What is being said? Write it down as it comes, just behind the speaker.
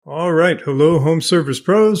All right. Hello, Home Service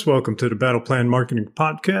Pros. Welcome to the Battle Plan Marketing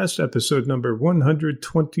Podcast, episode number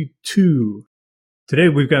 122. Today,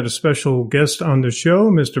 we've got a special guest on the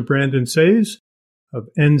show, Mr. Brandon Says of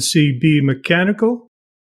NCB Mechanical,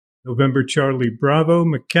 November Charlie Bravo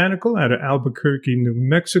Mechanical out of Albuquerque, New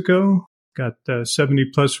Mexico. Got 70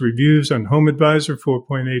 plus reviews on HomeAdvisor,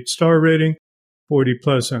 4.8 star rating, 40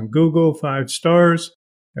 plus on Google, 5 stars.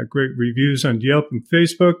 Got great reviews on Yelp and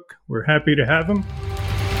Facebook. We're happy to have him.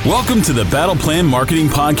 Welcome to the Battle Plan Marketing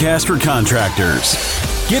Podcast for contractors.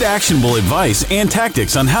 Get actionable advice and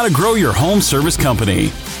tactics on how to grow your home service company.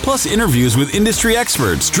 Plus interviews with industry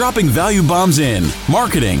experts dropping value bombs in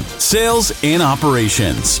marketing, sales, and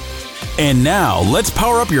operations. And now let's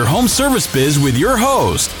power up your home service biz with your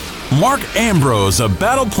host, Mark Ambrose of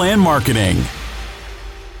Battle Plan Marketing.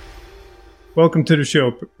 Welcome to the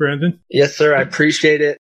show, Brandon. Yes, sir. I appreciate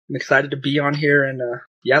it. I'm excited to be on here and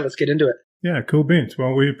let's get into it. Yeah, cool beans.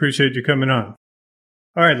 Well, we appreciate you coming on.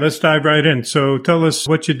 All right, let's dive right in. So tell us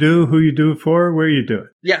what you do, who you do it for, where you do it.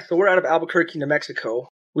 Yeah, so we're out of Albuquerque, New Mexico.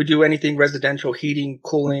 We do anything residential, heating,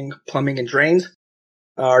 cooling, plumbing, and drains.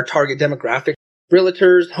 Our target demographic,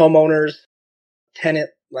 realtors, homeowners, tenant,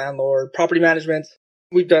 landlord, property management.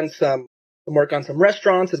 We've done some work on some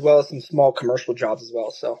restaurants as well as some small commercial jobs as well.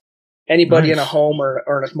 So anybody in a home or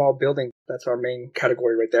in a small building, that's our main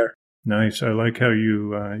category right there. Nice. I like how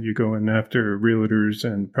you go in after realtors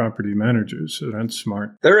and property managers. So that's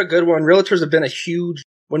smart. They're a good one. Realtors have been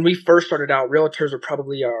when we first started out, realtors are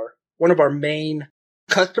probably one of our main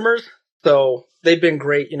customers. So they've been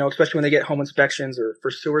great, especially when they get home inspections or for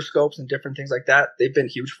sewer scopes and different things like that. They've been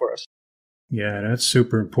huge for us. Yeah, that's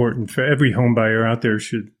super important. For every home buyer out there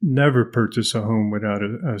should never purchase a home without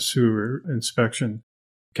a sewer inspection,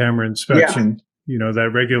 camera inspection. Yeah.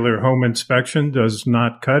 That regular home inspection does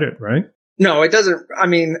not cut it, right? No, it doesn't. I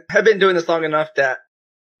mean, I've been doing this long enough that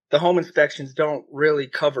the home inspections don't really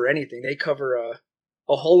cover anything. They cover a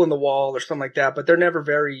hole in the wall or something like that, but they're never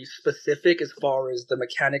very specific as far as the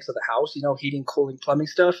mechanics of the house, heating, cooling, plumbing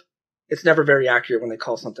stuff. It's never very accurate when they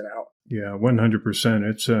call something out. Yeah, 100%.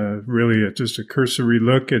 It's really just a cursory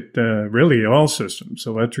look at really all systems,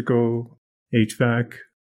 electrical, HVAC,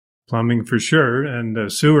 plumbing for sure, and the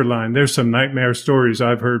sewer line. There's some nightmare stories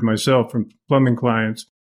I've heard myself from plumbing clients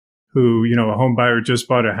who, a home buyer just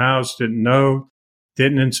bought a house, didn't know,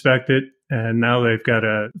 didn't inspect it, and now they've got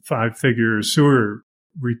a 5-figure sewer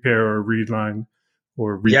repair or reline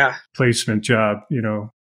or replacement job,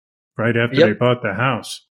 right after they bought the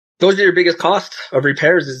house. Those are your biggest costs of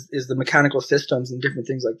repairs is the mechanical systems and different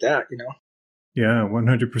things like that, Yeah,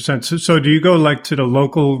 100%. So do you go to the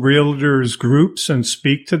local realtors groups and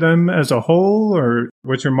speak to them as a whole, or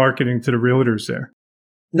what's your marketing to the realtors there?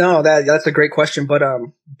 No, that's a great question. But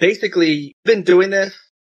basically, been doing this.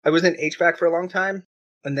 I was in HVAC for a long time,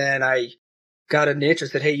 and then I got a niche. I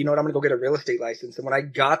said, hey, I'm going to go get a real estate license. And when I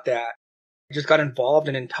got that, I just got involved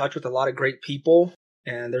and in touch with a lot of great people.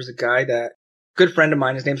 And there's a guy good friend of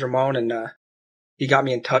mine, his name's Ramon, and he got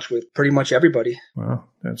me in touch with pretty much everybody. Wow,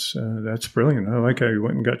 that's brilliant. I like how you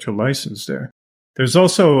went and got your license there. There's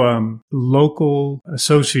also local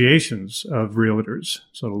associations of realtors.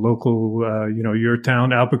 So the local, your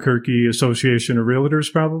town, Albuquerque Association of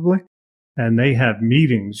Realtors probably. And they have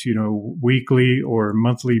meetings, weekly or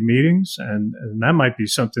monthly meetings. And that might be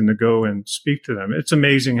something to go and speak to them. It's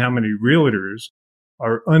amazing how many realtors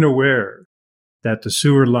are unaware that the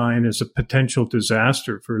sewer line is a potential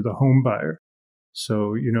disaster for the home buyer.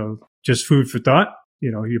 So, just food for thought.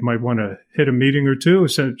 You might want to hit a meeting or two.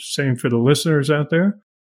 Same for the listeners out there.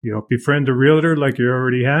 Befriend a realtor like you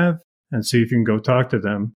already have and see if you can go talk to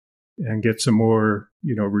them and get some more,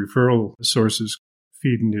 referral sources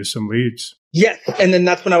feeding you some leads. Yes. And then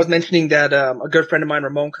that's when I was mentioning that a good friend of mine,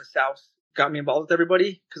 Ramon Casaus, got me involved with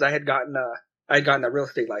everybody because I had gotten that real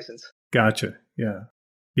estate license. Gotcha. Yeah.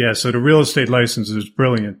 Yeah. So the real estate license is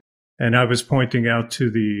brilliant. And I was pointing out to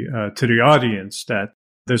the audience that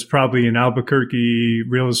there's probably an Albuquerque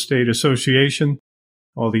Real Estate Association.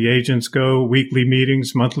 All the agents go, weekly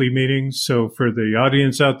meetings, monthly meetings. So for the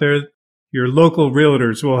audience out there, your local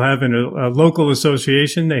realtors will have a local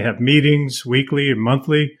association. They have meetings weekly and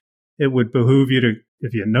monthly. It would behoove you to,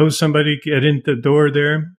 if you know somebody, get in the door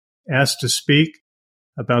there, ask to speak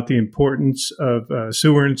about the importance of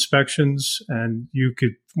sewer inspections, and you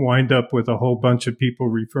could wind up with a whole bunch of people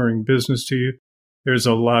referring business to you. There's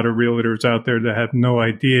a lot of realtors out there that have no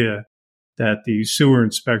idea that the sewer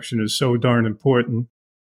inspection is so darn important.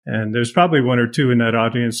 And there's probably one or two in that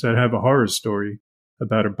audience that have a horror story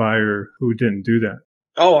about a buyer who didn't do that.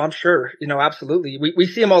 Oh, I'm sure. Absolutely. We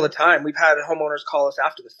see them all the time. We've had homeowners call us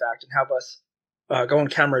after the fact and have us going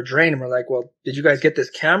camera drain. And we're like, well, did you guys get this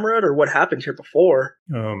camera or what happened here before?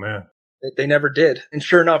 Oh, man. They never did. And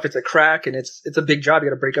sure enough, it's a crack and it's a big job. You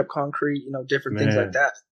got to break up concrete, different things like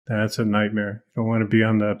that. That's a nightmare. Don't want to be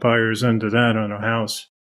on the buyer's end of that on a house.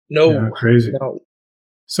 No. Yeah, crazy. No.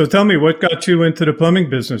 So tell me, what got you into the plumbing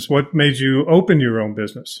business? What made you open your own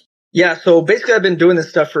business? Yeah. So basically I've been doing this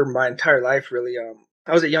stuff for my entire life, really.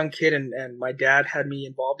 I was a young kid and my dad had me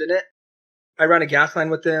involved in it. I ran a gas line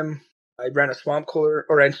with him. I ran a swamp cooler,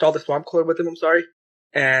 or I installed a swamp cooler with him. I'm sorry.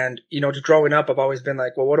 And, just growing up, I've always been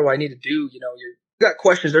like, well, what do I need to do? You got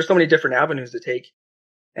questions. There's so many different avenues to take.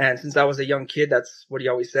 And since I was a young kid, that's what he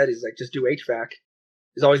always said. He's like, just do HVAC.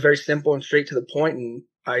 It's always very simple and straight to the point. And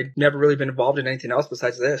I'd never really been involved in anything else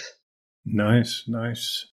besides this. Nice.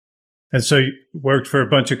 And so you worked for a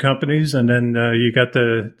bunch of companies and then you got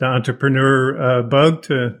the entrepreneur bug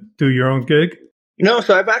to do your own gig? No,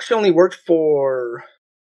 so I've actually only worked for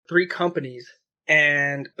 3 companies.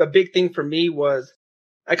 And a big thing for me was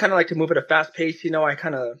I kind of like to move at a fast pace.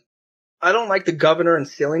 I don't like the governor and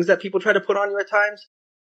ceilings that people try to put on you at times.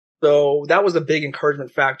 So that was a big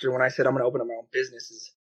encouragement factor when I said I'm going to open up my own business,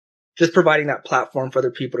 is just providing that platform for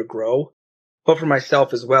other people to grow, but for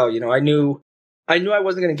myself as well. I knew I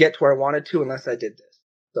wasn't going to get to where I wanted to unless I did this.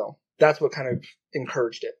 So that's what kind of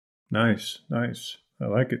encouraged it. Nice. I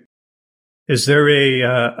like it. Is there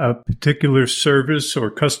a particular service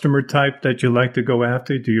or customer type that you like to go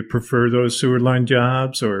after? Do you prefer those sewer line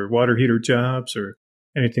jobs or water heater jobs or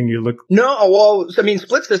anything you look? No, well,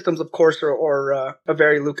 split systems, of course, are a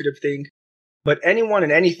very lucrative thing. But anyone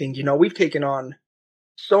and anything, we've taken on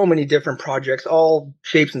so many different projects, all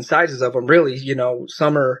shapes and sizes of them, really.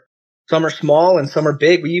 Some are small and some are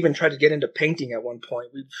big. We even tried to get into painting at one point.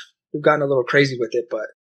 We've gotten a little crazy with it, but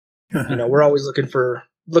we're always looking for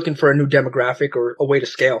a new demographic or a way to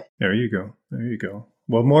scale. There you go.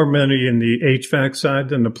 Well, more money in the HVAC side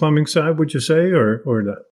than the plumbing side, would you say, or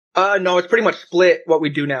not? No, it's pretty much split what we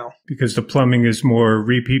do now. Because the plumbing is more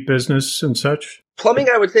repeat business and such? Plumbing,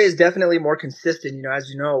 I would say, is definitely more consistent. As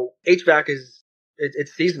you know, HVAC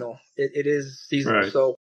it's seasonal. It is seasonal. Right.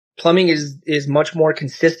 So plumbing is much more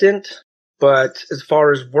consistent. But as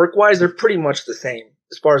far as work-wise, they're pretty much the same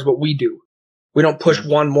as far as what we do. We don't push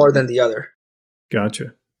one more than the other.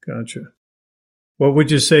 Gotcha. What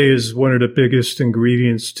would you say is one of the biggest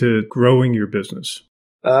ingredients to growing your business?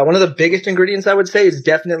 One of the biggest ingredients, I would say, is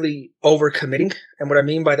definitely overcommitting. And what I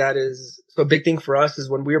mean by that is, so a big thing for us is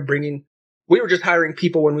when we were just hiring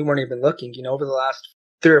people when we weren't even looking. Over the last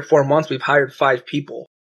 3 or 4 months, we've hired 5 people,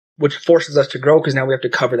 which forces us to grow because now we have to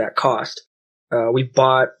cover that cost. We've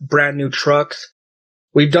bought brand new trucks.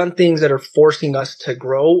 We've done things that are forcing us to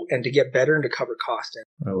grow and to get better and to cover cost.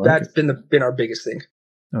 And that's been our biggest thing.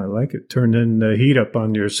 I like it. Turning the heat up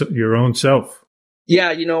on your own self.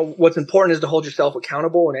 Yeah, what's important is to hold yourself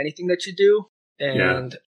accountable in anything that you do.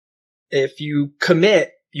 And if you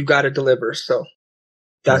commit, you got to deliver. So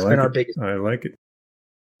that's been our biggest. I like it.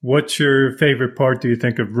 What's your favorite part, do you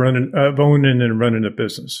think, of owning and running a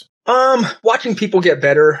business? Watching people get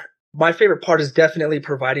better. My favorite part is definitely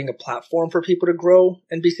providing a platform for people to grow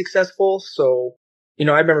and be successful. So, I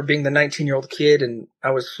remember being the 19-year-old kid and I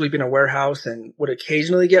was sweeping a warehouse and would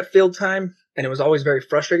occasionally get field time. And it was always very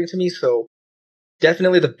frustrating to me. So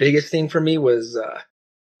definitely the biggest thing for me was,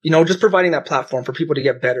 just providing that platform for people to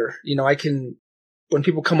get better. When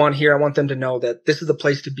people come on here, I want them to know that this is the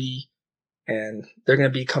place to be and they're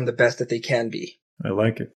going to become the best that they can be. I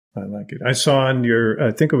like it. I saw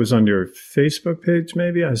I think it was on your Facebook page,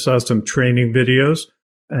 maybe. I saw some training videos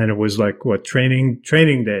and it was like, training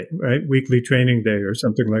day, right? Weekly training day or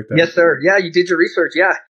something like that. Yes, sir. Yeah, you did your research.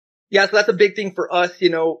 Yeah. Yeah, so that's a big thing for us,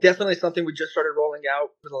 definitely something we just started rolling out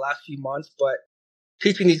for the last few months, but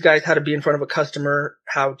teaching these guys how to be in front of a customer,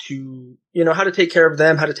 how to take care of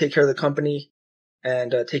them, how to take care of the company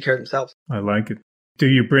and take care of themselves. I like it. Do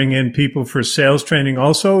you bring in people for sales training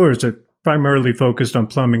also, or is it primarily focused on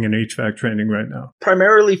plumbing and HVAC training right now?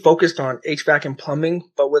 Primarily focused on HVAC and plumbing,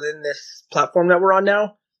 but within this platform that we're on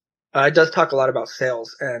now, it does talk a lot about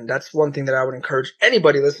sales. And that's one thing that I would encourage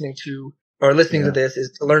anybody listening to this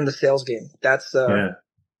is to learn the sales game. That's,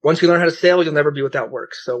 once you learn how to sell, you'll never be without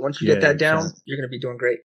work. So once you get that down, you're going to be doing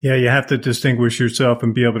great. Yeah, you have to distinguish yourself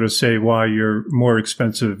and be able to say why you're more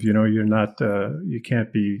expensive. You're not, you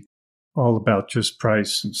can't be all about just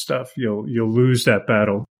price and stuff. You'll lose that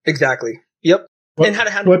battle. Exactly. Yep. And how to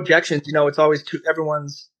handle objections. It's always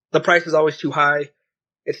the price is always too high.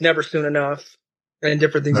 It's never soon enough and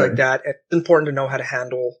different things like that. It's important to know how to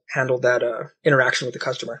handle that interaction with the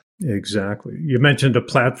customer. Exactly. You mentioned a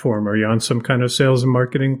platform. Are you on some kind of sales and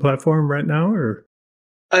marketing platform right now, or?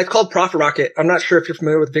 It's called Profit Rocket. I'm not sure if you're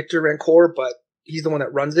familiar with Victor Rancour, but He's the one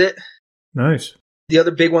that runs it. Nice. The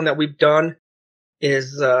other big one that we've done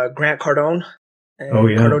is Grant Cardone. And Oh,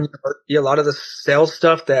 yeah. Cardone University. A lot of the sales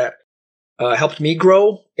stuff that helped me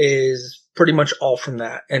grow is pretty much all from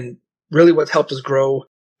that. And really what's helped us grow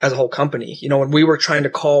as a whole company. You know, when we were trying to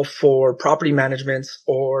call for property managements,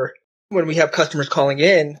 or when we have customers calling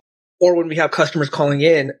in,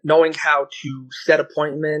 knowing how to set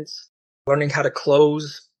appointments, learning how to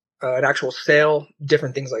close an actual sale,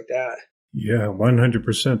 different things like that. Yeah,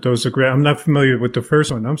 100%. Those are great. I'm not familiar with the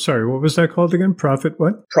first one. I'm sorry. What was that called again? Profit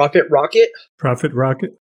what? Profit Rocket. Profit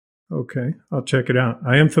Rocket. Okay. I'll check it out.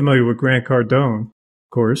 I am familiar with Grant Cardone, of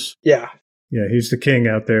course. Yeah. Yeah, he's the king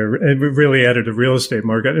out there. And we really added the real estate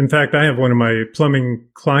market. In fact, I have one of my plumbing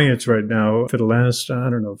clients right now for the last,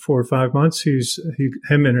 4 or 5 months.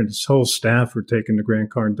 Him and his whole staff are taking the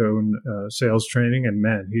Grant Cardone sales training, and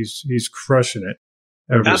man, he's crushing it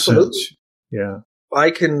ever since. Yeah.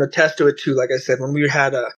 I can attest to it too. Like I said, when we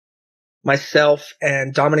had myself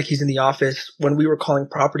and Dominic, he's in the office, when we were calling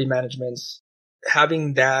property managements,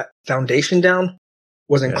 having that foundation down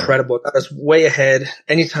was incredible. It got us way ahead.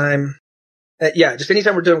 Anytime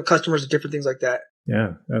we're dealing with customers and different things like that.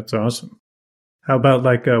 Yeah, that's awesome. How about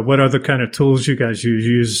what other kind of tools you guys use?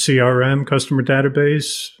 You use CRM, customer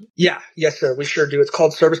database? Yeah, yes, sir. We sure do. It's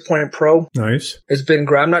called Service Point Pro. Nice. It's been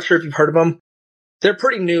great. I'm not sure if you've heard of them. They're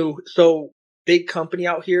pretty new. So big company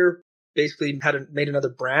out here basically made another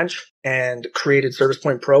branch and created Service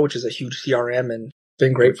Point Pro, which is a huge CRM, and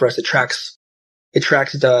been great for us. It tracks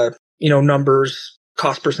the, numbers,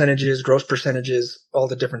 cost percentages, gross percentages, all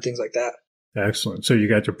the different things like that. Excellent. So you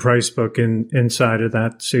got your price book inside of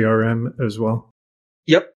that CRM as well?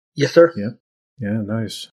 Yep. Yes, sir. Yeah. Yeah.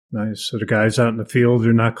 Nice. Nice. So the guys out in the field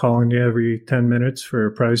are not calling you every 10 minutes for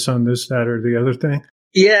a price on this, that, or the other thing?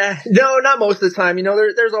 Yeah. No, not most of the time.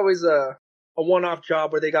 There's always a one-off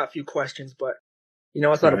job where they got a few questions, but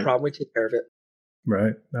it's not a problem. We take care of it.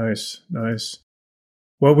 Right. Nice. Nice.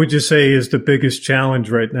 What would you say is the biggest challenge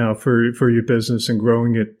right now for your business and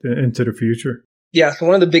growing it into the future? Yeah. So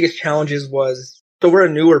one of the biggest challenges we're a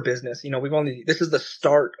newer business. This is the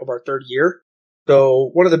start of our third year. So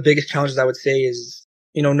one of the biggest challenges I would say is,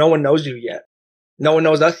 no one knows you yet. No one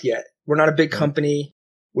knows us yet. We're not a big company.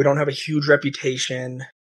 We don't have a huge reputation.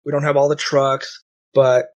 We don't have all the trucks,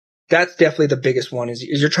 but that's definitely the biggest one is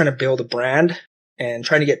you're trying to build a brand and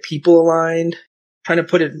trying to get people aligned, trying to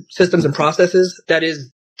put in systems and processes. That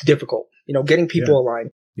is difficult, getting people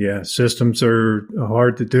aligned. Yeah. Systems are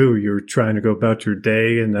hard to do. You're trying to go about your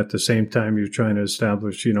day, and at the same time, you're trying to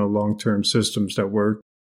establish, long-term systems that work,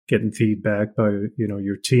 getting feedback by,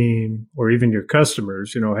 your team or even your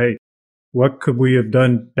customers, hey, what could we have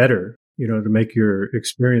done better, to make your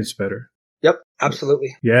experience better? Yep,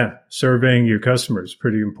 absolutely. Yeah. Surveying your customers,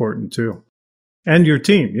 pretty important too. And your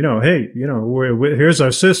team, hey, here's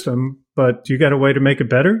our system, but you got a way to make it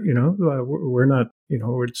better. We're not,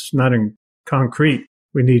 it's not in concrete.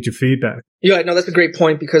 We need your feedback. Yeah, no, that's a great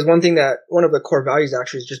point, because one of the core values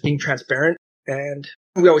actually is just being transparent. And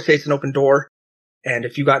we always say it's an open door. And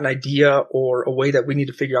if you got an idea or a way that we need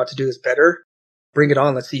to figure out to do this better, bring it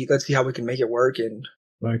on. Let's see how we can make it work and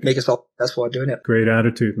make us all successful at doing it. Great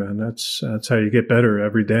attitude, man. That's how you get better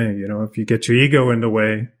every day. If you get your ego in the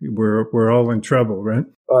way, we're all in trouble, right?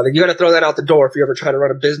 You got to throw that out the door if you ever try to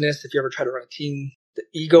run a business, if you ever try to run a team. The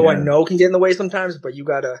ego, I know, can get in the way sometimes, but you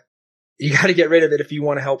got to get rid of it if you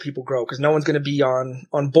want to help people grow, because no one's going to be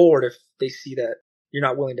on board if they see that you're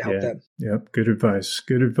not willing to help them. Yep. Good advice.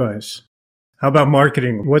 Good advice. How about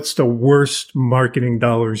marketing? What's the worst marketing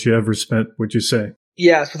dollars you ever spent, would you say?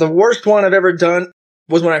 Yeah. So the worst one I've ever done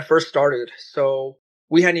was when I first started. So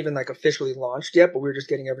we hadn't even officially launched yet, but we were just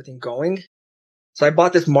getting everything going. So I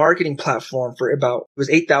bought this marketing platform for it was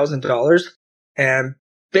 $8,000. And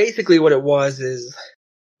basically what it was is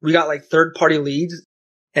we got third-party leads,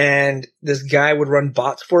 and this guy would run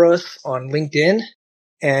bots for us on LinkedIn.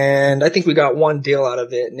 And I think we got one deal out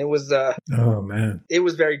of it. And it was, oh man, it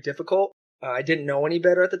was very difficult. I didn't know any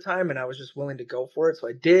better at the time, and I was just willing to go for it. So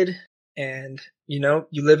I did. And, you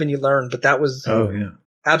live and you learn. But that was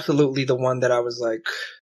absolutely the one that I was like,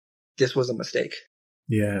 this was a mistake.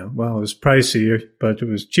 Yeah. Well, it was pricey, but it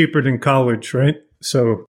was cheaper than college, right?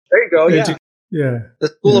 So there you go. Yeah. Yeah. The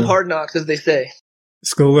school of hard knocks, as they say.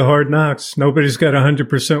 School of hard knocks. Nobody's got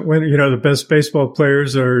 100% win. The best baseball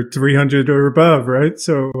players are 300 or above, right?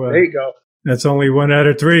 So there you go. That's only 1 out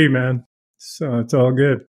of 3, man. So it's all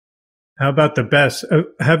good. How about the best?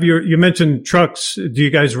 You mentioned trucks. Do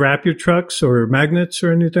you guys wrap your trucks or magnets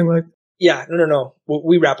or anything like that? Yeah. No.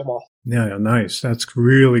 We wrap them all. Yeah. Nice. That's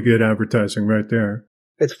really good advertising right there.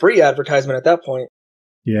 It's free advertisement at that point.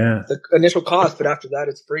 Yeah. The initial cost, but after that,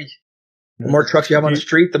 it's free. The more trucks you have on the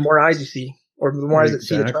street, the more eyes you see, or the more eyes that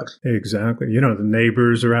see the trucks. Exactly. The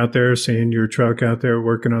neighbors are out there seeing your truck out there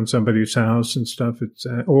working on somebody's house and stuff. It's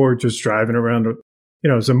or just driving around.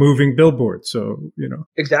 It's a moving billboard. So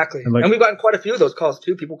Exactly. And we've gotten quite a few of those calls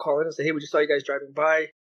too. People call in and say, "Hey, we just saw you guys driving by.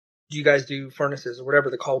 Do you guys do furnaces or whatever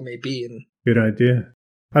the call may be?" And good idea.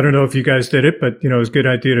 I don't know if you guys did it, but it's a good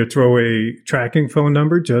idea to throw a tracking phone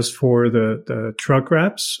number just for the truck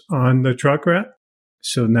wraps on the truck wrap.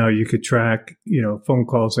 So now you could track, phone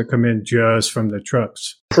calls that come in just from the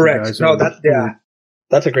trucks. Correct. No,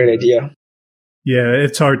 that's a great idea. Yeah,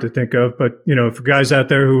 it's hard to think of, but for guys out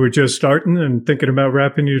there who are just starting and thinking about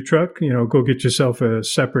wrapping your truck, go get yourself a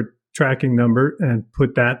separate tracking number and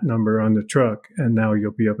put that number on the truck. And now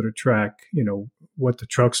you'll be able to track, what the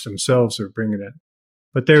trucks themselves are bringing in.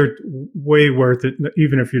 But they're way worth it.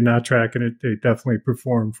 Even if you're not tracking it, they definitely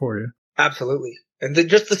perform for you. Absolutely. And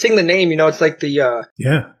just to sing the name, it's like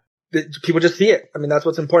people just see it. I mean, that's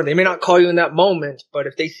what's important. They may not call you in that moment, but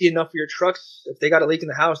if they see enough of your trucks, if they got a leak in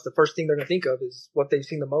the house, the first thing they're going to think of is what they've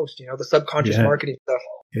seen the most, the subconscious marketing stuff.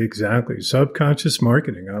 Exactly. Subconscious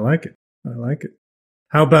marketing. I like it.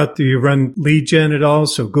 How about, do you run lead gen at all?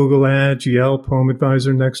 So Google Ads, Yelp, Home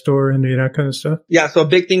Advisor, Nextdoor, any of that kind of stuff? Yeah. So a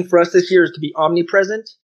big thing for us this year is to be omnipresent.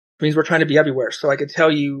 It means we're trying to be everywhere. So I could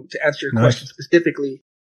tell you, to answer your question specifically,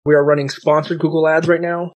 we are running sponsored Google Ads right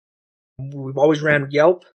now. We've always ran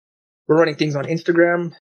Yelp. We're running things on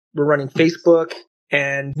Instagram. We're running Facebook.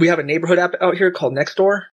 And we have a neighborhood app out here called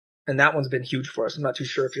Nextdoor. And that one's been huge for us. I'm not too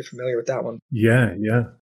sure if you're familiar with that one. Yeah.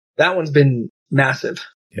 That one's been massive.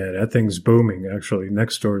 Yeah, that thing's booming, actually.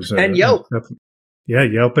 Nextdoor's. And Yelp. Yeah,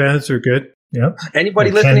 Yelp ads are good. Yep.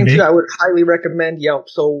 Anybody listening to, I would highly recommend Yelp.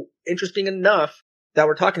 So interesting enough that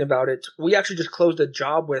we're talking about it, we actually just closed a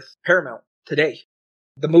job with Paramount today,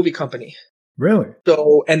 the movie company. Really?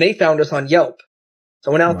 So, and they found us on Yelp.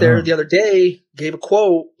 So I went out there the other day, gave a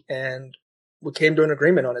quote, and we came to an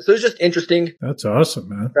agreement on it. So it was just interesting. That's awesome,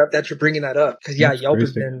 man. That you're bringing that up. Because Yelp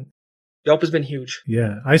has been huge.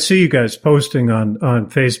 Yeah. I see you guys posting on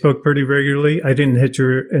Facebook pretty regularly. I didn't hit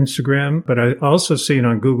your Instagram, but I also see it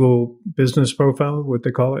on Google Business Profile, what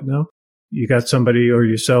they call it now. You got somebody or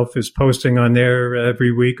yourself is posting on there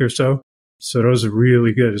every week or so. So those are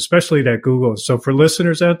really good, especially that Google. So for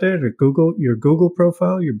listeners out there, your Google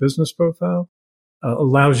profile, your business profile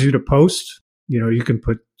allows you to post. You can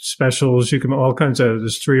put specials. You can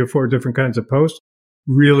there's 3 or 4 different kinds of posts.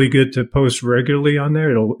 Really good to post regularly on there.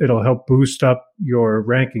 It'll help boost up your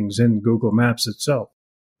rankings in Google Maps itself.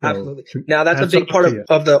 Absolutely. Now that's a big part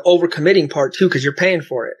of the overcommitting part too, because you're paying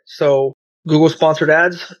for it. So Google sponsored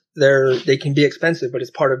ads, they can be expensive, but it's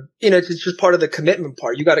part of, it's just part of the commitment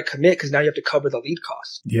part. You got to commit because now you have to cover the lead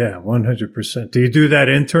costs. Yeah, 100%. Do you do that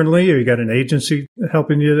internally, or you got an agency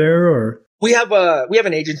helping you there, or? We have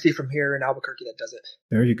an agency from here in Albuquerque that does it.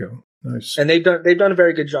 There you go. Nice. And they've done a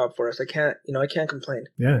very good job for us. I can't complain.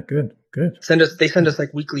 Yeah, good. They send us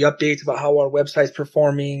like weekly updates about how our website's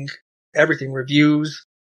performing, everything, reviews,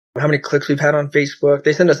 how many clicks we've had on Facebook.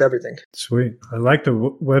 They send us everything. Sweet. I like the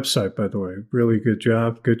website, by the way. Really good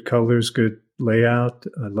job. Good colors, good layout.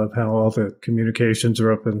 I love how all the communications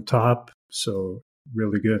are up on top. So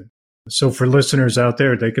really good. So for listeners out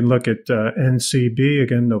there, they can look at NCB,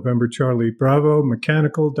 again, November Charlie Bravo,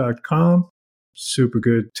 mechanical.com. Super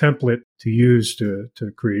good template to use to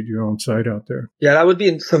create your own site out there. Yeah, that would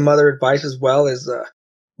be some other advice as well, is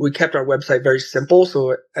we kept our website very simple.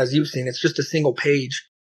 So as you've seen, it's just a single page.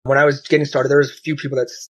 When I was getting started, there was a few people that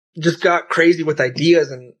just got crazy with ideas,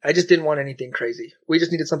 and I just didn't want anything crazy. We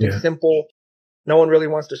just needed something simple. No one really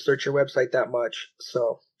wants to search your website that much.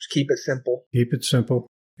 So just keep it simple. Keep it simple.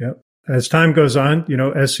 Yep. As time goes on,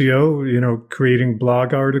 SEO, creating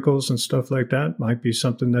blog articles and stuff like that might be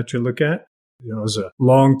something that you look at. As a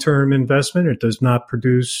long-term investment, it does not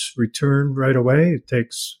produce return right away. It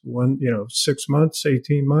takes 6 months,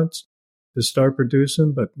 18 months to start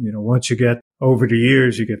producing. But, once you get over the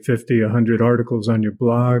years, you get 50, 100 articles on your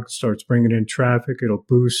blog, starts bringing in traffic. It'll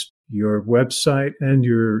boost your website and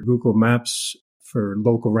your Google Maps for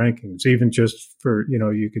local rankings, even just for,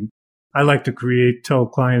 I like to tell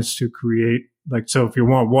clients to create, so if you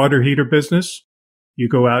want water heater business, you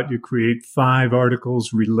go out, you create 5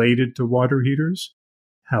 articles related to water heaters.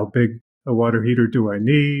 How big a water heater do I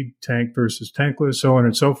need? Tank versus tankless, so on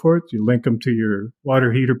and so forth. You link them to your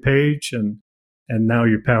water heater page, and now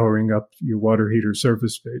you're powering up your water heater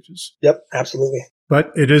service pages. Yep, absolutely.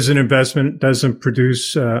 But it is an investment. It doesn't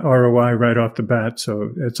produce ROI right off the bat, so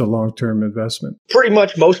it's a long-term investment. Pretty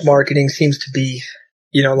much most marketing seems to be,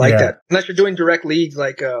 that. Unless you're doing direct leads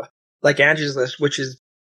like Angie's List, which is,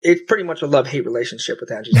 it's pretty much a love-hate relationship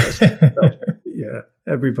with Angie's List. So. Yeah.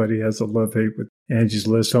 Everybody has a love-hate with Angie's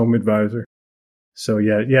List Home Advisor. So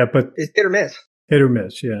yeah, but It's hit or miss. hit or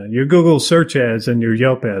miss. Yeah. Your Google search ads and your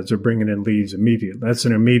Yelp ads are bringing in leads immediate. That's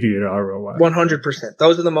an immediate ROI. 100%.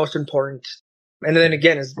 Those are the most important. And then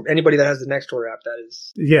again, is anybody that has the Nextdoor app, that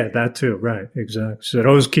is. Yeah, that too. Right. Exactly. So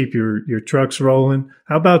those keep your trucks rolling.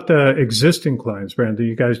 How about existing clients, Brandon?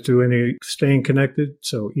 You guys do any staying connected?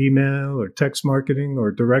 So email or text marketing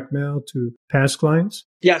or direct mail to past clients?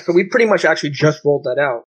 Yeah. So we pretty much actually just rolled that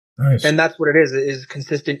out. Nice. And that's what it is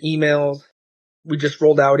consistent emails. We just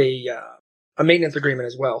rolled out a maintenance agreement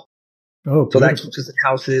as well. Oh, so beautiful. that keeps us in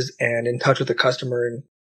houses and in touch with the customer and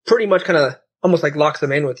pretty much kind of almost like locks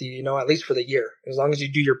them in with you, at least for the year. As long as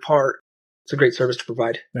you do your part, it's a great service to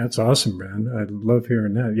provide. That's awesome, man. I love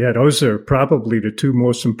hearing that. Yeah, those are probably the two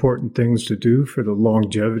most important things to do for the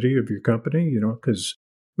longevity of your company, because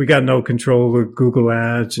we got no control of Google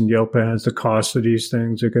ads and Yelp ads. The cost of these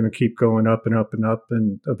things are going to keep going up and up and up.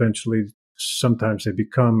 And eventually, sometimes they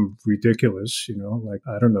become ridiculous, like,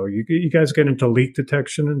 I don't know. You guys get into leak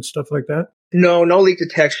detection and stuff like that? No leak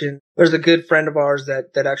detection. There's a good friend of ours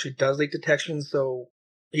that actually does leak detection. So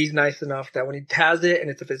he's nice enough that when he has it, and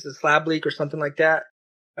if it's a slab leak or something like that,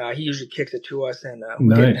 he usually kicks it to us and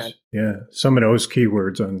we get it handled. Yeah. Some of those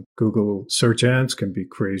keywords on Google search ads can be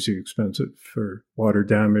crazy expensive for water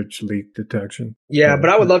damage, leak detection. Yeah, but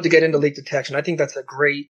I would love to get into leak detection. I think that's a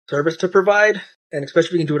great service to provide. And especially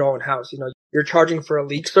if you can do it all in house. You're charging for a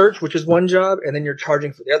leak search, which is one job, and then you're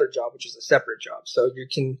charging for the other job, which is a separate job. So you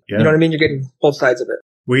can, you know what I mean? You're getting both sides of it.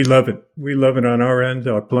 We love it. We love it on our end.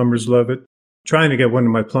 Our plumbers love it. Trying to get one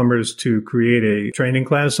of my plumbers to create a training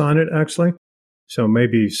class on it, actually. So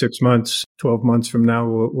maybe 6 months, 12 months from now,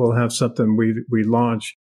 we'll have something we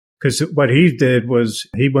launch. Because what he did was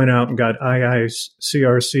he went out and got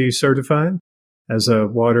IICRC certified as a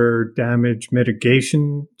water damage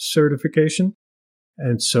mitigation certification.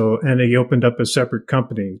 And he opened up a separate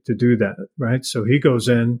company to do that, right? So he goes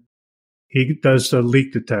in, he does the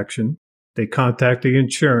leak detection. They contact the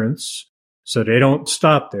insurance. So they don't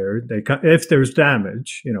stop there. If there's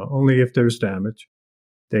damage, only if there's damage,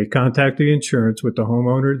 they contact the insurance with the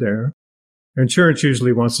homeowner there. Insurance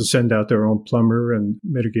usually wants to send out their own plumber and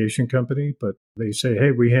mitigation company, but they say, hey,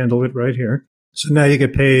 we handle it right here. So now you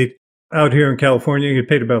get paid out here in California, you get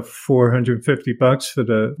paid about $450 for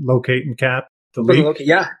the locate and cap. The leak.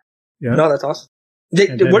 Yeah. No, that's awesome. Where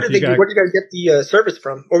did you guys get the service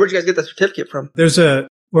from? Or where did you guys get the certificate from? There's a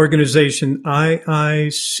organization,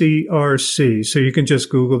 IICRC. So you can just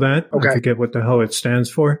Google that. Okay. I forget what the hell it stands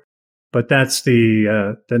for. But that's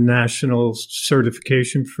the national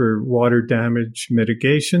certification for water damage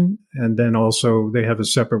mitigation. And then also they have a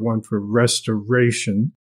separate one for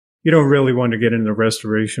restoration. You don't really want to get in the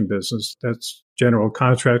restoration business. That's general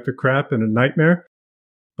contractor crap and a nightmare.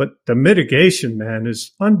 But the mitigation, man,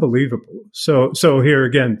 is unbelievable. So here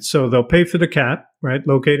again, so they'll pay for the cap, right?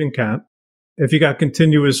 Locating cap. If you got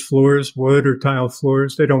continuous floors, wood or tile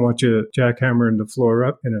floors, they don't want you jackhammering the floor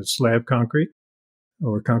up in a slab concrete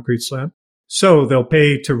or concrete slab. So they'll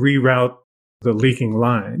pay to reroute the leaking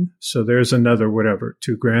line. So there's another whatever,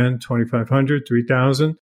 $2,000, $2,500,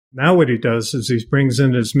 $3,000. Now what he does is he brings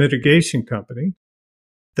in his mitigation company.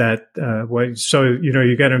 You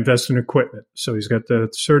got to invest in equipment. So he's got the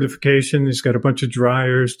certification. He's got a bunch of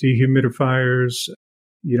dryers, dehumidifiers,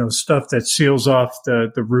 stuff that seals off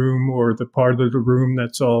the room or the part of the room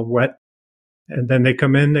that's all wet. And then they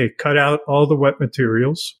come in, they cut out all the wet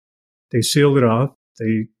materials. They seal it off.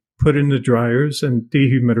 They put in the dryers and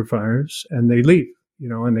dehumidifiers and they leave,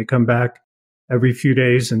 and they come back every few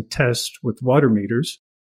days and test with water meters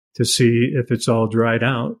to see if it's all dried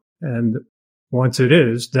out. And once it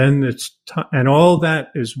is, then and all that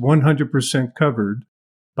is 100% covered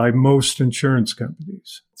by most insurance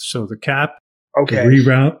companies. So the cap, the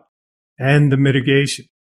reroute, and the mitigation.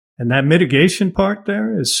 And that mitigation part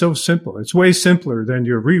there is so simple. It's way simpler than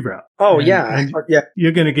your reroute. Oh, and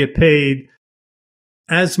you're going to get paid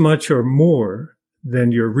as much or more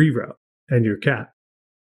than your reroute and your cap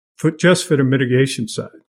just for the mitigation side.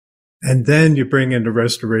 And then you bring in the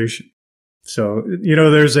restoration. So,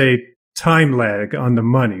 there's a time lag on the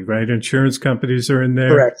money, right? Insurance companies are in there.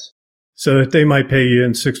 Correct. So that they might pay you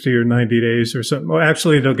in 60 or 90 days or something. Well,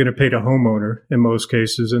 actually, they're going to pay the homeowner in most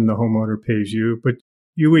cases, and the homeowner pays you. But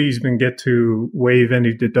you even get to waive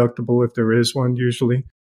any deductible if there is one usually,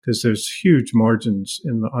 because there's huge margins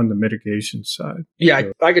on the mitigation side. Yeah,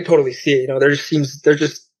 so I could totally see it. There's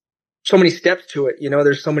just so many steps to it.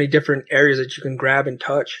 There's so many different areas that you can grab and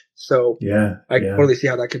touch. So I can totally see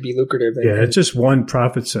how that could be lucrative. It's just one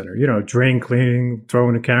profit center. Drain cleaning,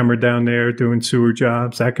 throwing a camera down there, doing sewer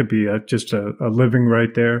jobs. That could be just a living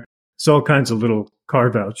right there. It's all kinds of little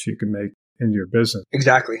carve outs you can make in your business.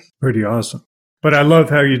 Exactly. Pretty awesome. But I love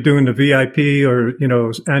how you're doing the VIP or,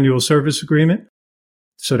 annual service agreement.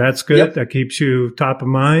 So that's good. Yep. That keeps you top of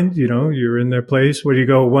mind. You're in their place. Where do you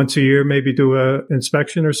go once a year, maybe do a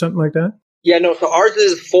inspection or something like that? Yeah, no. So ours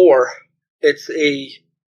is 4. It's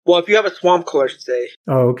if you have a swamp cooler, I should say.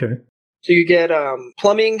 Oh, okay. So you get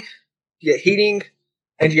plumbing, you get heating,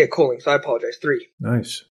 and you get cooling. So I apologize. 3.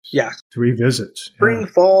 Nice. Yeah. 3 visits. Spring,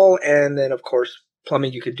 fall, and then, of course,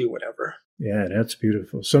 plumbing you could do whenever. Yeah, that's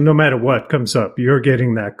beautiful. So no matter what comes up, you're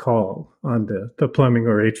getting that call on the plumbing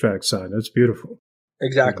or HVAC side. That's beautiful.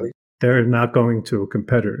 Exactly. They're not going to a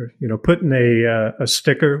competitor. Putting a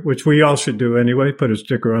sticker, which we all should do anyway, put a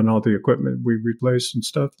sticker on all the equipment we replace and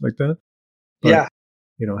stuff like that. But, yeah.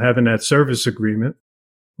 Having that service agreement,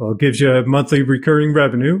 well, it gives you a monthly recurring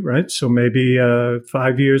revenue, right? So maybe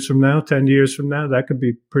 5 years from now, 10 years from now, that could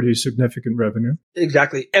be pretty significant revenue.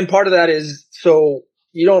 Exactly. And part of that is, so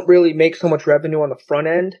you don't really make so much revenue on the front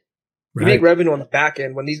end. You make revenue on the back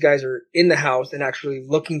end when these guys are in the house and actually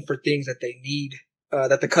looking for things that they need,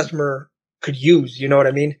 that the customer could use. You know what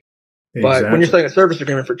I mean? Exactly. But when you're selling a service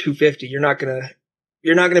agreement for $250, you're not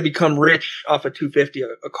gonna become rich off of $250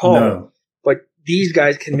 a call. No. But these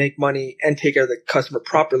guys can make money and take care of the customer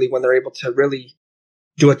properly when they're able to really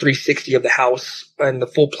do a 360 of the house and the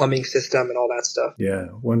full plumbing system and all that stuff. Yeah,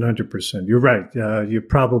 100%. You're right. You're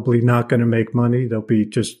probably not going to make money. There'll be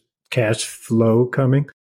just cash flow coming.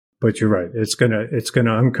 But you're right. It's gonna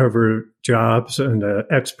uncover jobs, and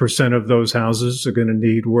X% of those houses are going to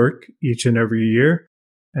need work each and every year.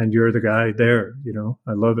 And you're the guy there.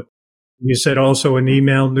 I love it. You said also an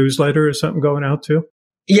email newsletter or something going out too?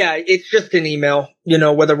 Yeah, it's just an email,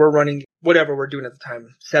 whether we're running whatever we're doing at the time,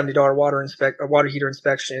 $70 water heater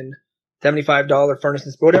inspection, $75 furnace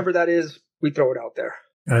inspection, whatever that is, we throw it out there.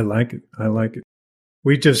 I like it.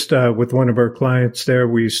 We just, with one of our clients there,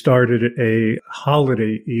 we started a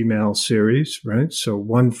holiday email series, right? So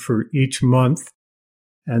one for each month.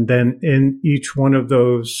 And then in each one of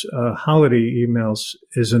those holiday emails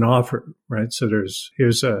is an offer, right? So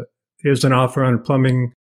here's an offer on a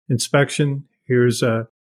plumbing inspection.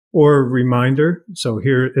 Or a reminder. So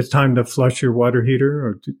here it's time to flush your water heater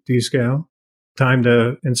or descal, time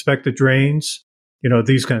to inspect the drains,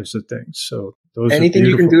 these kinds of things. So those anything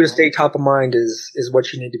you can do to stay top of mind is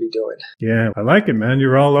what you need to be doing. Yeah, I like it, man.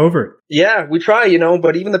 You're all over it. Yeah, we try,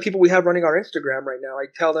 but even the people we have running our Instagram right now, I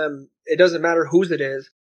tell them it doesn't matter whose it is.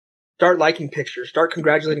 Start liking pictures, start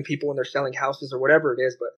congratulating people when they're selling houses or whatever it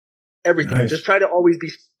is, but everything. Nice. Just try to always be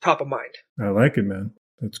top of mind. I like it, man.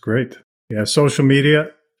 That's great. Yeah, social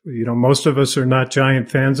media. Most of us are not giant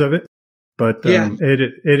fans of it, but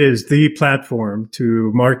it is the platform to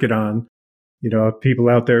market on. People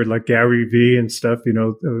out there like Gary Vee and stuff,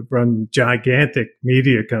 run gigantic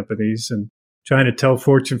media companies and trying to tell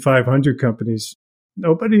Fortune 500 companies.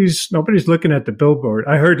 Nobody's looking at the billboard.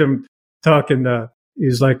 I heard him talking.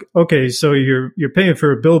 He's like, okay, so you're paying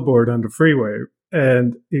for a billboard on the freeway.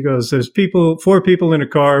 And he goes, there's 4 people in a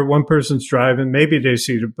car, one person's driving. Maybe they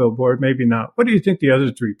see the billboard, maybe not. What do you think the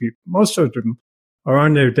other 3 people? Most of them are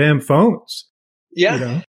on their damn phones.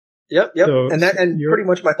 Yeah. Yep. So, and pretty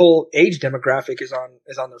much my whole age demographic is on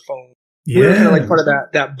their phone. Yeah. We're kind of like part of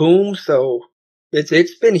that boom. So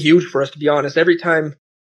it's been huge for us, to be honest. Every time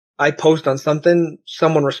I post on something,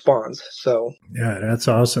 someone responds. So yeah, that's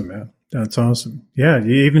awesome, man. That's awesome. Yeah.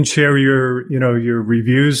 You even share your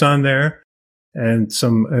reviews on there. And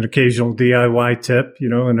an occasional DIY tip,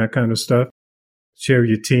 and that kind of stuff. Share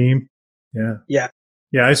your team. Yeah. Yeah.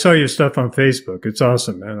 Yeah. I saw your stuff on Facebook. It's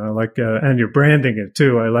awesome, man. I like, and you're branding it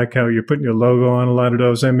too. I like how you're putting your logo on a lot of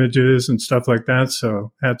those images and stuff like that.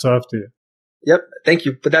 So hats off to you. Yep. Thank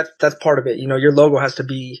you. But that's part of it. Your logo has to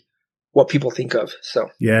be what people think of. So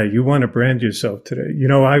yeah, you want to brand yourself today.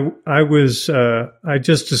 I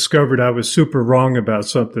just discovered I was super wrong about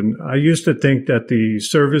something. I used to think that the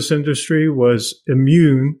service industry was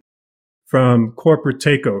immune from corporate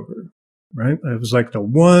takeover, right? It was like the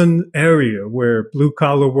one area where blue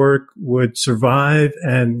collar work would survive,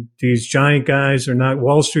 and these giant guys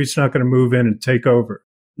Wall Street's not going to move in and take over.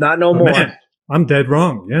 Not no more. Man, I'm dead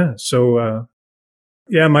wrong. Yeah. So,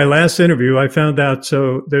 my last interview, I found out,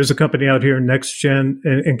 so there's a company out here,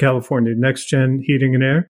 in California, Next Gen Heating and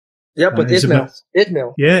Air. Yep, with Ismail.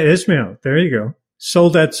 Yeah, Ismail. There you go.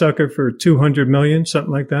 Sold that sucker for $200 million,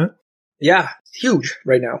 something like that. Yeah, huge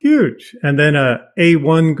right now. Huge. And then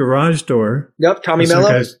A1 Garage Door. Yep, Tommy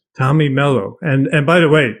Mello. Tommy Mello. And by the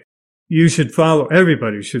way,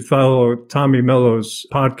 everybody should follow Tommy Mello's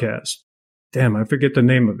podcast. Damn, I forget the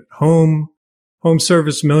name of it. Home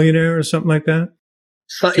Service Millionaire or something like that.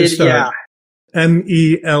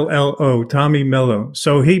 Mello, Tommy Mello.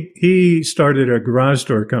 So he started a garage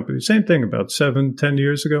door company. Same thing about 7-10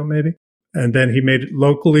 years ago, maybe. And then he made it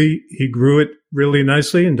locally. He grew it really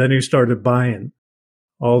nicely. And then he started buying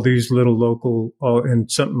all these little local, all in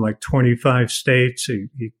something like 25 states.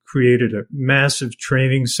 He created a massive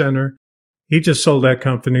training center. He just sold that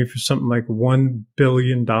company for something like $1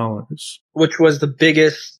 billion. Which was the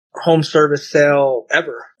biggest home service sale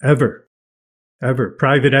ever.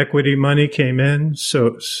 Private equity money came in.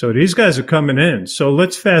 So these guys are coming in. So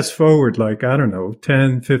let's fast forward, like, I don't know,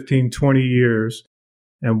 10, 15, 20 years.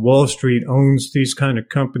 And Wall Street owns these kind of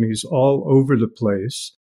companies all over the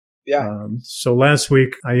place. Yeah. So last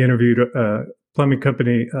week I interviewed a plumbing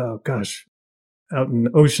company, out in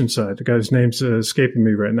Oceanside. The guy's name's escaping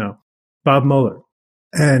me right now. Bob Mueller.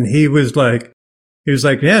 And he was like,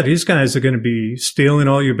 yeah, these guys are going to be stealing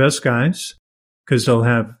all your best guys because they'll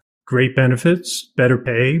have great benefits, better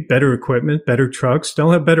pay, better equipment, better trucks.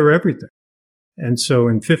 They'll have better everything. And so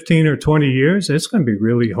in 15 or 20 years, it's going to be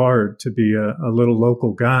really hard to be a little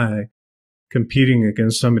local guy competing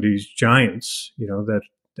against some of these giants, that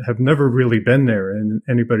have never really been there in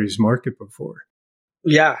anybody's market before.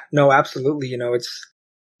 Yeah, no, absolutely. It's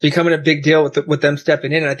becoming a big deal with them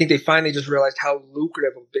stepping in. And I think they finally just realized how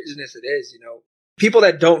lucrative a business it is. People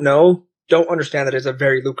that don't know don't understand that it's a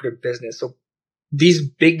very lucrative business. So these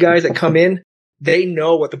big guys that come in, they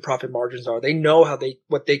know what the profit margins are. They know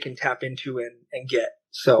what they can tap into and get.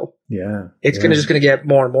 So yeah, it's just going to get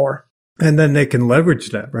more and more. And then they can leverage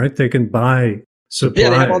that, right? They can buy supply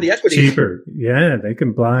they have all the equity. Cheaper. Yeah, they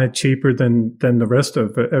can buy cheaper than the rest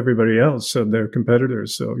of everybody else of their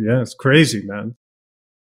competitors. So yeah, it's crazy, man.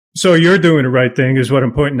 So you're doing the right thing is what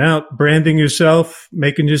I'm pointing out. Branding yourself,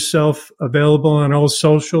 making yourself available on all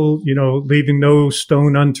social, leaving no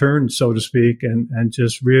stone unturned, so to speak, and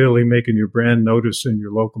just really making your brand notice in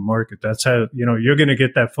your local market. That's how, you're going to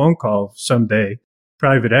get that phone call someday.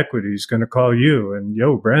 Private equity is going to call you and,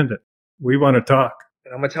 yo, Brandon, we want to talk.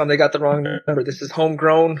 And I'm going to tell them they got the wrong number. This is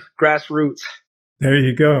homegrown grassroots. There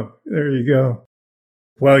you go.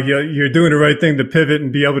 Well, you're doing the right thing to pivot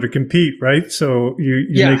and be able to compete, right? So you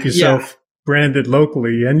make yourself branded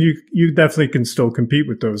locally, and you definitely can still compete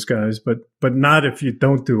with those guys, but not if you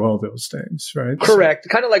don't do all those things, right? Correct.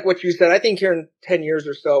 Kind of like what you said. I think here in 10 years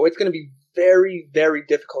or so, it's going to be very, very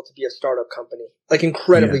difficult to be a startup company, like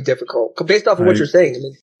incredibly difficult. Based off of what you're saying, I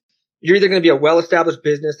mean, you're either going to be a well-established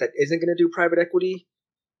business that isn't going to do private equity,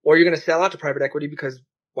 or you're going to sell out to private equity because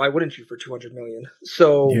why wouldn't you for $200 million?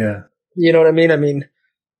 So, you know what I mean? I mean,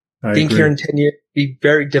 I think here in 10 years it'd be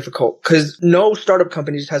very difficult because no startup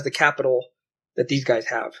company just has the capital that these guys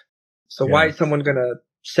have. So why is someone going to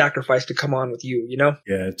sacrifice to come on with you, Yeah,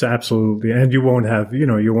 it's absolutely. And you won't have,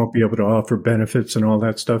 you won't be able to offer benefits and all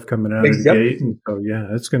that stuff coming out of the gate. And so,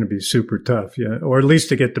 it's going to be super tough. Yeah. Or at least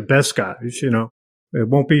to get the best guys, It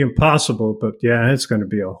won't be impossible, but it's going to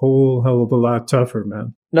be a whole hell of a lot tougher,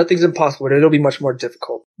 man. Nothing's impossible. It'll be much more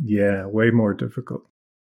difficult. Yeah, way more difficult.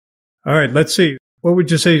 All right, let's see. What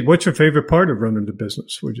would you say? What's your favorite part of running the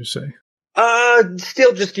business, would you say?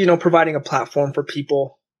 Still just, providing a platform for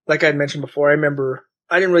people. Like I had mentioned before, I remember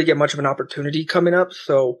I didn't really get much of an opportunity coming up.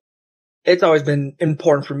 So it's always been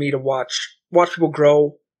important for me to watch people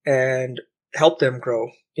grow and help them grow,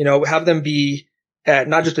 have them be at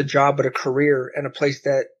not just a job, but a career and a place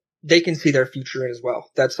that they can see their future in as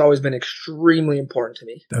well. That's always been extremely important to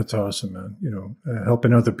me. That's awesome, man.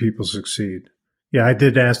 Helping other people succeed. Yeah, I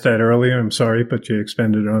did ask that earlier. I'm sorry, but you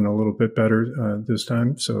expanded on a little bit better this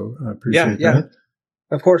time. So I appreciate that. Yeah,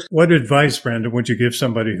 of course. What advice, Brandon, would you give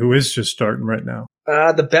somebody who is just starting right now?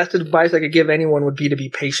 The best advice I could give anyone would be to be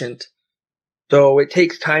patient. So it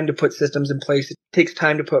takes time to put systems in place. It takes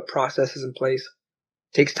time to put processes in place.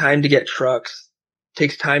 It takes time to get trucks. It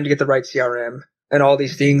takes time to get the right CRM and all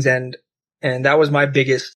these things. And that was my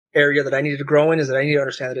biggest area that I needed to grow in, is that I needed to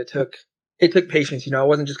understand that it took patience. It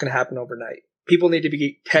wasn't just going to happen overnight.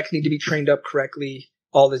 Techs need to be trained up correctly,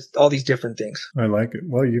 all these different things. I like it.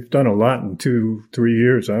 Well, you've done a lot in 2-3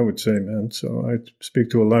 years, I would say, man. So I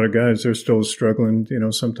speak to a lot of guys. They're still struggling,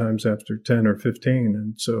 sometimes after 10 or 15.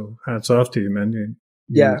 And so hats off to you, man.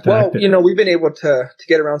 We've been able to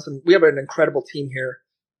get around we have an incredible team here.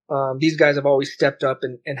 These guys have always stepped up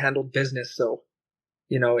and handled business. So,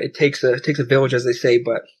 it takes a village, as they say,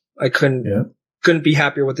 but I couldn't be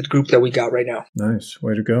happier with the group that we got right now. Nice.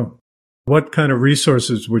 Way to go. What kind of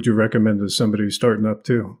resources would you recommend to somebody starting up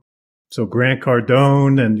too? So Grant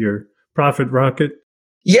Cardone and your Profit Rocket?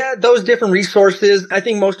 Yeah, those different resources. I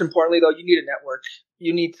think most importantly though, you need a network.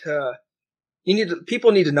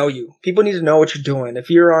 People need to know you. People need to know what you're doing.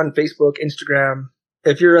 If you're on Facebook, Instagram,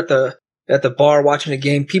 if you're at the bar watching a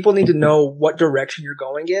game. People need to know what direction you're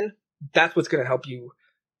going in. That's what's going to help you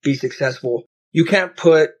be successful. You'd be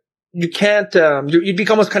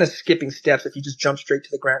almost kind of skipping steps if you just jump straight to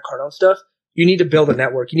the Grant Cardone stuff. You need to build a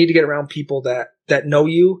network. You need to get around people that know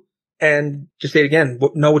you, and just say it again,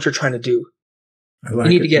 know what you're trying to do. You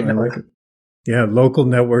need to get networking. Yeah, local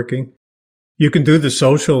networking. You can do the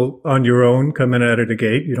social on your own coming out of the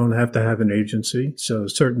gate. You don't have to have an agency. So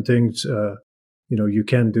certain things, you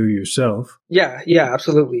can do yourself. Yeah,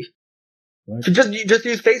 absolutely. So just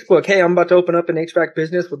use Facebook. Hey, I'm about to open up an HVAC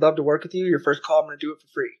business. Would love to work with you. Your first call, I'm going to do it for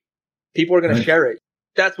free. People are going to share it.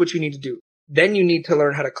 That's what you need to do. Then you need to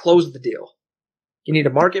learn how to close the deal. You need to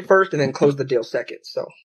market first and then close the deal second. So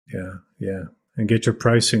yeah. And get your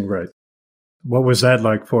pricing right. What was that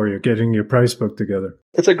like for you, getting your price book together?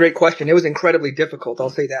 That's a great question. It was incredibly difficult.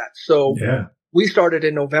 I'll say that. So we started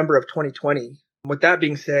in November of 2020. With that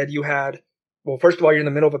being said, first of all, you're in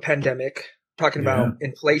the middle of a pandemic, talking about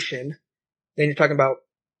inflation. Then you're talking about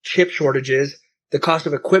chip shortages. The cost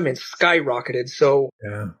of equipment skyrocketed. So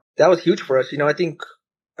that was huge for us. I think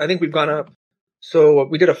we've gone up. So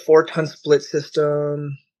we did a 4-ton split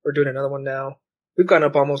system. We're doing another one now. We've gone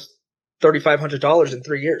up almost $3,500 in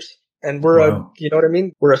 3 years. And we're you know what I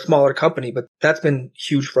mean? We're a smaller company, but that's been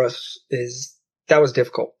huge for us. That was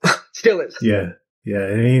difficult. Still is. Yeah.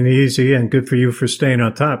 It ain't easy, and good for you for staying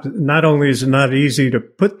on top. Not only is it not easy to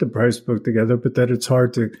put the price book together, but that it's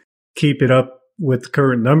hard to keep it up with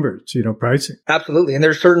current numbers, pricing. Absolutely. And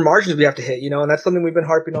there's certain margins we have to hit, and that's something we've been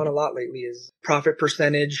harping on a lot lately is profit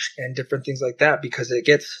percentage and different things like that, because it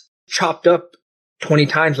gets chopped up 20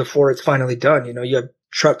 times before it's finally done. You have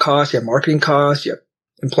truck costs, you have marketing costs, you have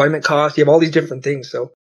employment costs, you have all these different things.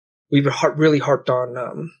 So we've really harped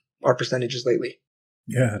on our percentages lately.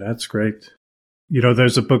 Yeah, that's great.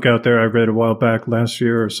 There's a book out there I read a while back last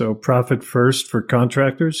year or so, Profit First for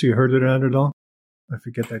Contractors. You heard of that at all? I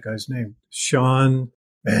forget that guy's name. Sean,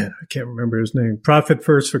 I can't remember his name. Profit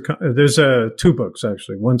First there's 2 books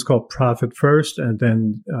actually. One's called Profit First, and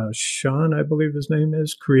then Sean, I believe his name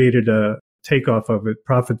is, created a takeoff of it,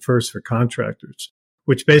 Profit First for Contractors,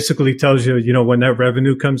 which basically tells you, when that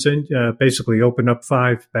revenue comes in, basically open up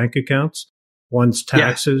 5 bank accounts. One's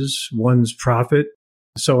taxes, one's profit,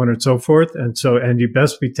 so on and so forth. And you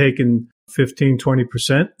best be taking 15,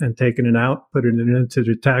 20% and taking it out, putting it into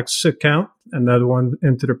the tax account, another one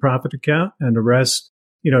into the profit account, and the rest,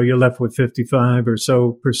 you're left with 55 or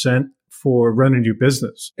so % for running your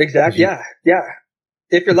business. Exactly. Yeah.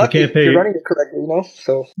 If you're lucky, if you're running it correctly,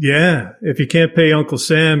 so. Yeah. If you can't pay Uncle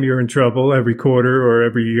Sam, you're in trouble every quarter or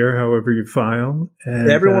every year, however you file. And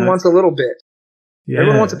everyone wants a little bit. Yeah,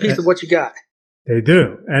 everyone wants a piece of what you got. They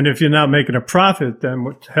do. And if you're not making a profit, then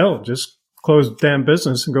just close the damn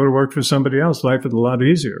business and go to work for somebody else. Life is a lot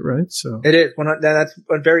easier, right? So it is. That's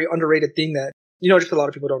a very underrated thing that, just a lot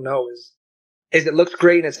of people don't know is it looks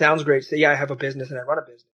great and it sounds great. Say, I have a business and I run a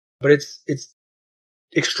business, but it's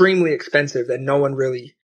extremely expensive that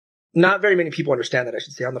not very many people understand that, I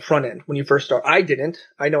should say, on the front end. When you first start, I didn't.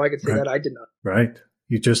 I know I could say that. I did not. Right.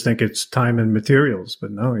 You just think it's time and materials,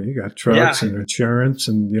 but no, you got trucks and insurance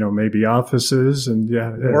and, maybe offices and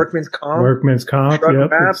Workman's comp.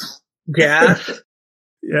 Truck maps, gas.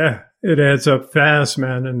 Yeah. It adds up fast,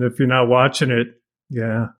 man. And if you're not watching it,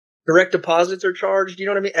 direct deposits are charged. You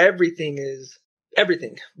know what I mean? Everything.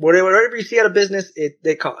 Whatever you see out of business,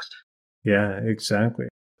 they cost. Yeah, exactly.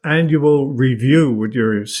 Annual review with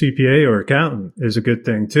your CPA or accountant is a good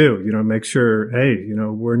thing too. Make sure, hey,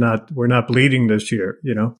 we're not bleeding this year,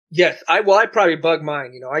 Yes. I probably bug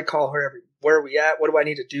mine. I call her where are we at? What do I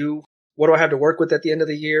need to do? What do I have to work with at the end of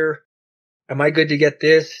the year? Am I good to get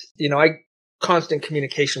this? Constant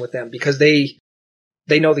communication with them because they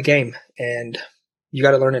know the game and you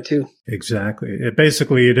got to learn it too. Exactly.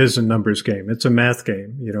 It is a numbers game. It's a math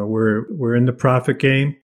game. We're in the profit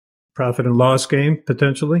game. Profit and loss game,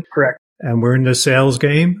 potentially. Correct. And we're in the sales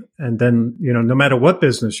game. And then, no matter what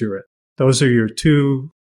business you're in, those are your 2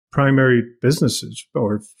 primary businesses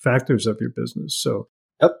or factors of your business. So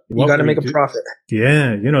you got to make a profit.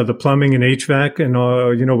 Yeah. The plumbing and HVAC and,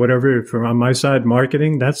 whatever from on my side,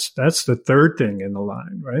 marketing, that's the 3rd thing in the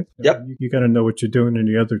line, right? Yep. You got to know what you're doing in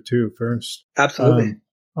the other 2 first. Absolutely.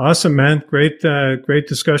 Awesome, man. Great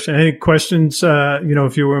discussion. Any questions,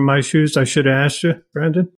 if you were in my shoes, I should have asked you,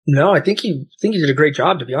 Brandon? No, I think you did a great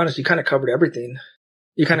job, to be honest. You kind of covered everything.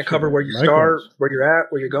 You kind of cover where you start, where you're at,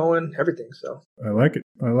 where you're going, everything. So I like it.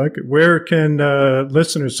 Where can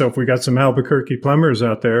listeners, so if we got some Albuquerque plumbers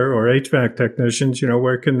out there or HVAC technicians,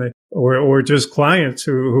 where can they, or just clients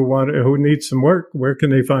who need some work, where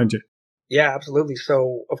can they find you? Yeah, absolutely.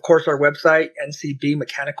 So of course our website, NCB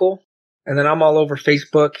Mechanical. And then I'm all over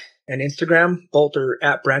Facebook, and Instagram. Both are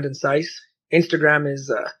at Brandon Seiss. Instagram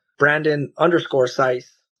is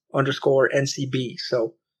Brandon_Seiss_NCB.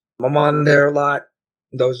 So I'm on there a lot.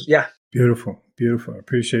 Beautiful. I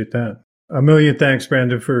appreciate that. A million thanks,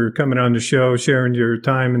 Brandon, for coming on the show, sharing your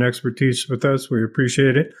time and expertise with us. We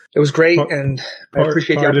appreciate it. It was great, and I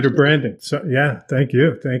appreciate part of the branding. So, yeah, thank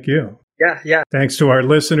you. Yeah. Thanks to our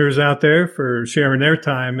listeners out there for sharing their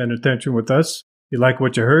time and attention with us. If you like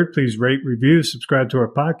what you heard, please rate, review, subscribe to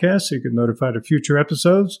our podcast so you can notify the future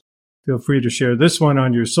episodes. Feel free to share this one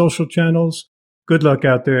on your social channels. Good luck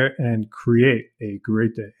out there and create a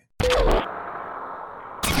great day.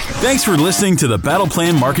 Thanks for listening to the Battle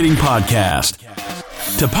Plan Marketing Podcast.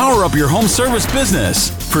 To power up your home service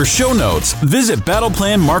business, for show notes, visit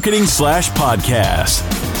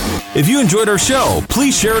battleplanmarketing.com/podcast. If you enjoyed our show,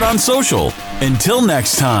 please share it on social. Until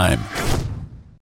next time.